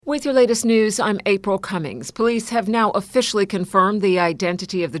With your latest news, I'm April Cummings. Police have now officially confirmed the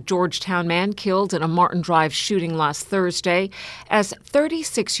identity of the Georgetown man killed in a Martin Drive shooting last Thursday as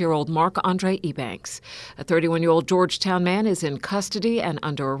 36-year-old Mark-Andre Ebanks. A 31-year-old Georgetown man is in custody and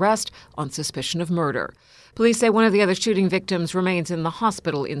under arrest on suspicion of murder. Police say one of the other shooting victims remains in the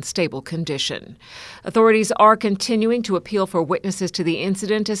hospital in stable condition. Authorities are continuing to appeal for witnesses to the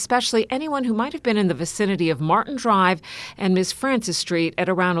incident, especially anyone who might have been in the vicinity of Martin Drive and Miss Francis Street at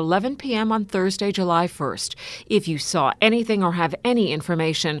around 11 p.m. on Thursday, July 1st. If you saw anything or have any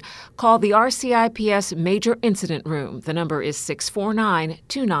information, call the RCIPS Major Incident Room. The number is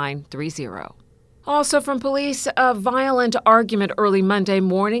 649-2930. Also from police, a violent argument early Monday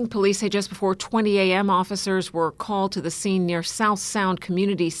morning. Police say just before 20 a.m., officers were called to the scene near South Sound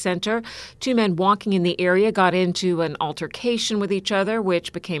Community Center. Two men walking in the area got into an altercation with each other,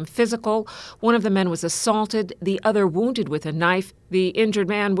 which became physical. One of the men was assaulted, the other wounded with a knife. The injured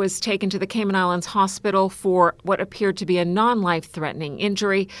man was taken to the Cayman Islands Hospital for what appeared to be a non-life-threatening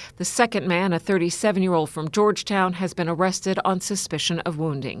injury. The second man, a 37-year-old from Georgetown, has been arrested on suspicion of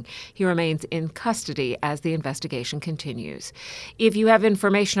wounding. He remains in custody as the investigation continues. If you have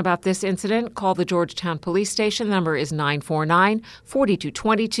information about this incident, call the Georgetown Police Station. The number is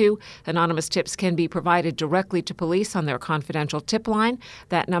 949-4222. Anonymous tips can be provided directly to police on their confidential tip line.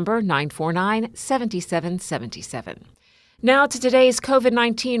 That number, 949-7777. Now to today's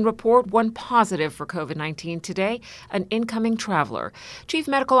COVID-19 report. One positive for COVID-19 today, an incoming traveler. Chief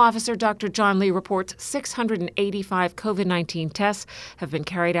Medical Officer Dr. John Lee reports 685 COVID-19 tests have been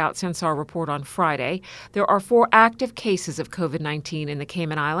carried out since our report on Friday. There are 4 active cases of COVID-19 in the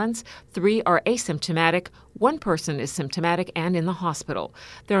Cayman Islands. 3 are asymptomatic. 1 person is symptomatic and in the hospital.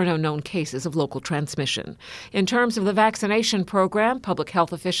 There are no known cases of local transmission. In terms of the vaccination program, public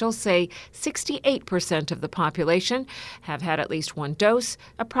health officials say 68% of the population have had at least 1 dose.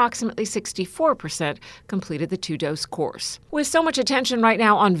 Approximately 64% completed the 2-dose course. With so much attention right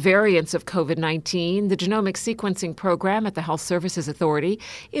now on variants of COVID-19, the genomic sequencing program at the Health Services Authority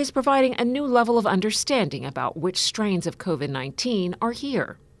is providing a new level of understanding about which strains of COVID-19 are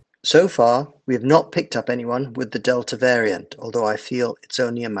here. So far, we have not picked up anyone with the Delta variant, although I feel it's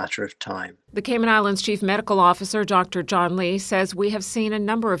only a matter of time. The Cayman Islands Chief Medical Officer, Dr. John Lee, says we have seen a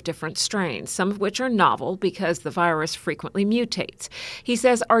number of different strains, some of which are novel because the virus frequently mutates. He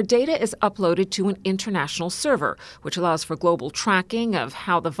says our data is uploaded to an international server, which allows for global tracking of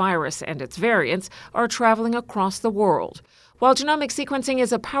how the virus and its variants are traveling across the world. While genomic sequencing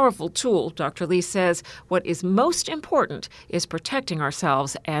is a powerful tool, Dr. Lee says what is most important is protecting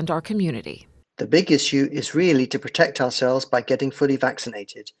ourselves and our community. The big issue is really to protect ourselves by getting fully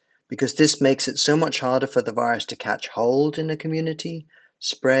vaccinated, because this makes it so much harder for the virus to catch hold in a community,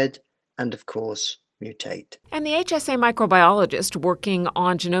 spread, and of course, mutate. And the HSA microbiologist working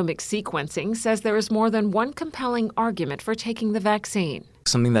on genomic sequencing says there is more than one compelling argument for taking the vaccine.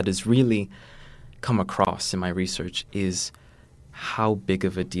 Something that has really come across in my research is how big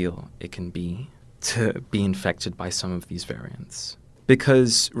of a deal it can be to be infected by some of these variants.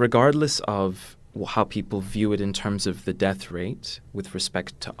 Because regardless of how people view it in terms of the death rate with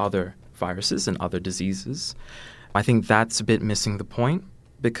respect to other viruses and other diseases, I think that's a bit missing the point,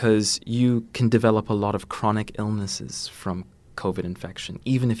 because you can develop a lot of chronic illnesses from COVID infection,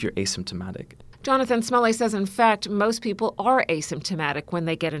 even if you're asymptomatic. Jonathan Smalley says, in fact, most people are asymptomatic when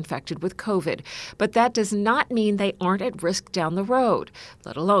they get infected with COVID, but that does not mean they aren't at risk down the road,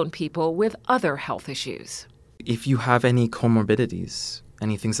 let alone people with other health issues. If you have any comorbidities,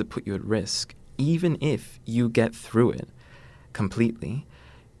 any things that put you at risk, even if you get through it completely,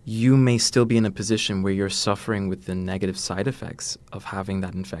 you may still be in a position where you're suffering with the negative side effects of having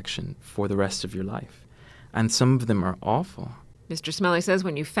that infection for the rest of your life. And some of them are awful. Mr. Smalley says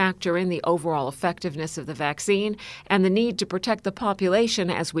when you factor in the overall effectiveness of the vaccine and the need to protect the population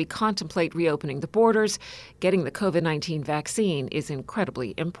as we contemplate reopening the borders, getting the COVID-19 vaccine is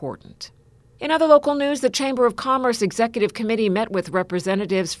incredibly important. In other local news, the Chamber of Commerce Executive Committee met with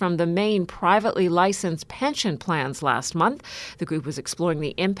representatives from the main privately licensed pension plans last month. The group was exploring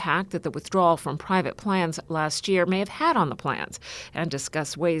the impact that the withdrawal from private plans last year may have had on the plans and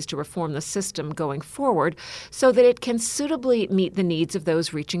discuss ways to reform the system going forward so that it can suitably meet the needs of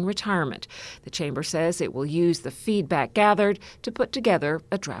those reaching retirement. The Chamber says it will use the feedback gathered to put together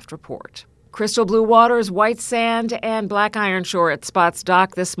a draft report. Crystal blue waters, white sand, and black iron shore at Spots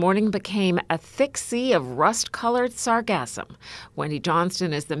Dock this morning became a thick sea of rust-colored sargassum. Wendy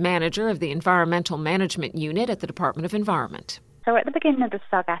Johnston is the manager of the Environmental Management Unit at the Department of Environment. So we're at the beginning of the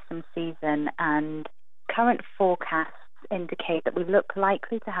sargassum season, and current forecasts indicate that we look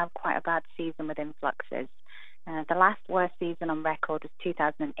likely to have quite a bad season with influxes. The last worst season on record was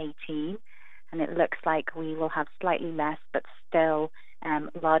 2018, and it looks like we will have slightly less, but still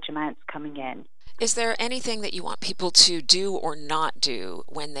large amounts coming in. Is there anything that you want people to do or not do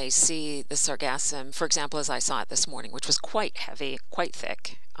when they see the sargassum, for example, as I saw it this morning, which was quite heavy, quite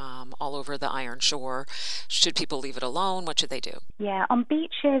thick, all over the Iron Shore? Should people leave it alone? What should they do? Yeah, on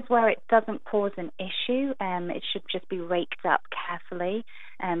beaches where it doesn't cause an issue, it should just be raked up carefully.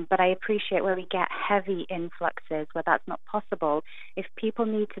 But I appreciate where we get heavy influxes, where that's not possible. If people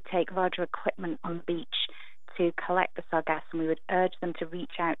need to take larger equipment on the beach to collect the sargassum, we would urge them to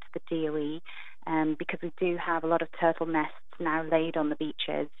reach out to the DOE, because we do have a lot of turtle nests now laid on the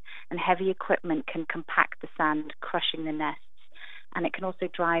beaches, and heavy equipment can compact the sand, crushing the nests, and it can also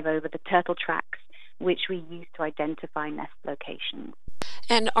drive over the turtle tracks, which we use to identify nest locations.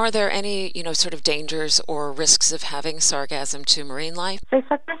 And are there any, sort of dangers or risks of having sargassum to marine life? So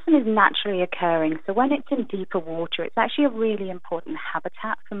sargassum is naturally occurring. So when it's in deeper water, it's actually a really important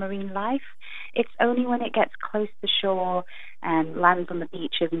habitat for marine life. It's only when it gets close to shore and lands on the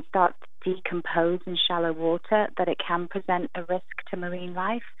beaches and starts to decompose in shallow water that it can present a risk to marine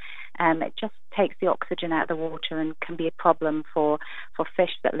life. It just takes the oxygen out of the water and can be a problem for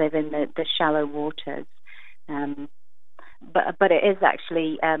fish that live in the shallow waters. But it is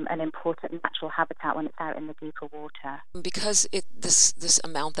actually an important natural habitat when it's out in the deeper water. Because this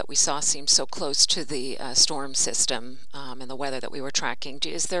amount that we saw seems so close to the storm system and the weather that we were tracking,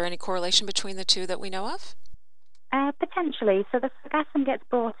 is there any correlation between the two that we know of? Potentially. So the sargassum gets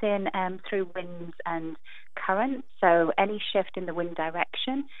brought in through winds and currents, so any shift in the wind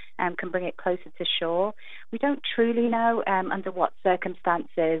direction can bring it closer to shore. We don't truly know under what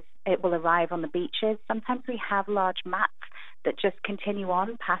circumstances it will arrive on the beaches. Sometimes we have large mats that just continue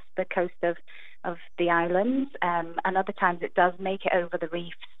on past the coast of the islands, and other times it does make it over the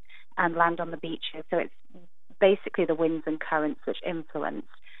reefs and land on the beaches. So it's basically the winds and currents which influence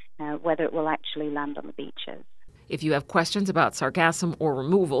whether it will actually land on the beaches. If you have questions about sargassum or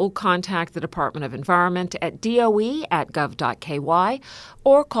removal, contact the Department of Environment at doe@gov.ky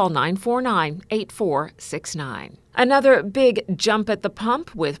or call 949-8469. Another big jump at the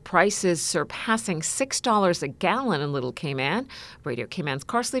pump with prices surpassing $6 a gallon in Little Cayman. Radio Cayman's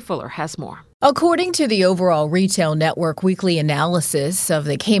Carsley Fuller has more. According to the Overall Retail Network weekly analysis of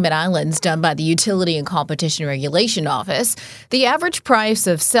the Cayman Islands done by the Utility and Competition Regulation Office, the average price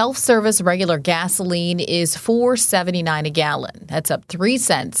of self-service regular gasoline is $4.79 a gallon. That's up 3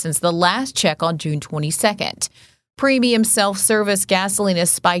 cents since the last check on June 22nd. Premium self-service gasoline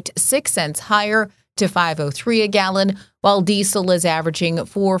has spiked 6 cents higher to $5.03 a gallon, while diesel is averaging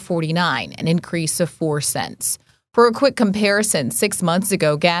 $4.49, an increase of 4 cents. For a quick comparison, 6 months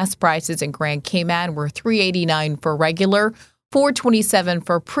ago, gas prices in Grand Cayman were $3.89 for regular, $4.27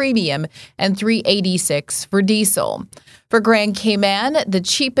 for premium, and $3.86 for diesel. For Grand Cayman, the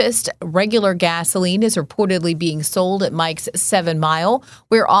cheapest regular gasoline is reportedly being sold at Mike's 7 Mile,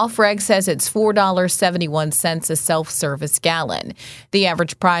 where Offreg says it's $4.71 a self-service gallon. The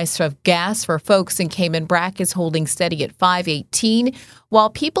average price of gas for folks in Cayman Brac is holding steady at $5.18, while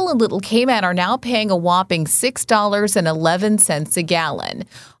people in Little Cayman are now paying a whopping $6.11 a gallon.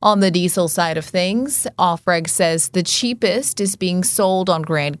 On the diesel side of things, Offreg says the cheapest is being sold on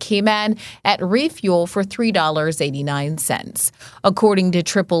Grand Cayman at refuel for $3.89. According to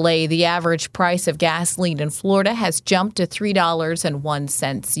AAA, the average price of gasoline in Florida has jumped to $3.01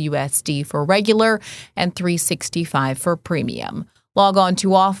 USD for regular and $3.65 for premium. Log on to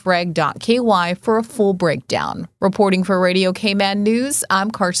offreg.ky for a full breakdown. Reporting for Radio Cayman News, I'm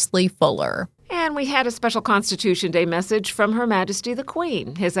Carsley Fuller. And we had a special Constitution Day message from Her Majesty the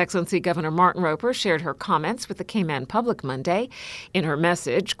Queen. His Excellency Governor Martin Roper shared her comments with the Cayman public Monday. In her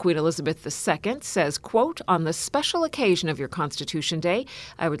message, Queen Elizabeth II says, quote, "On the special occasion of your Constitution Day,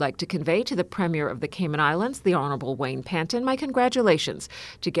 I would like to convey to the Premier of the Cayman Islands, the Honorable Wayne Panton, my congratulations,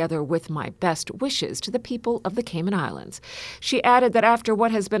 together with my best wishes to the people of the Cayman Islands." She added that after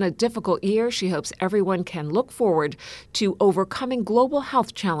what has been a difficult year, she hopes everyone can look forward to overcoming global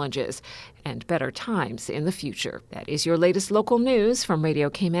health challenges and better times in the future. That is your latest local news from Radio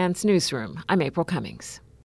Cayman's newsroom. I'm April Cummings.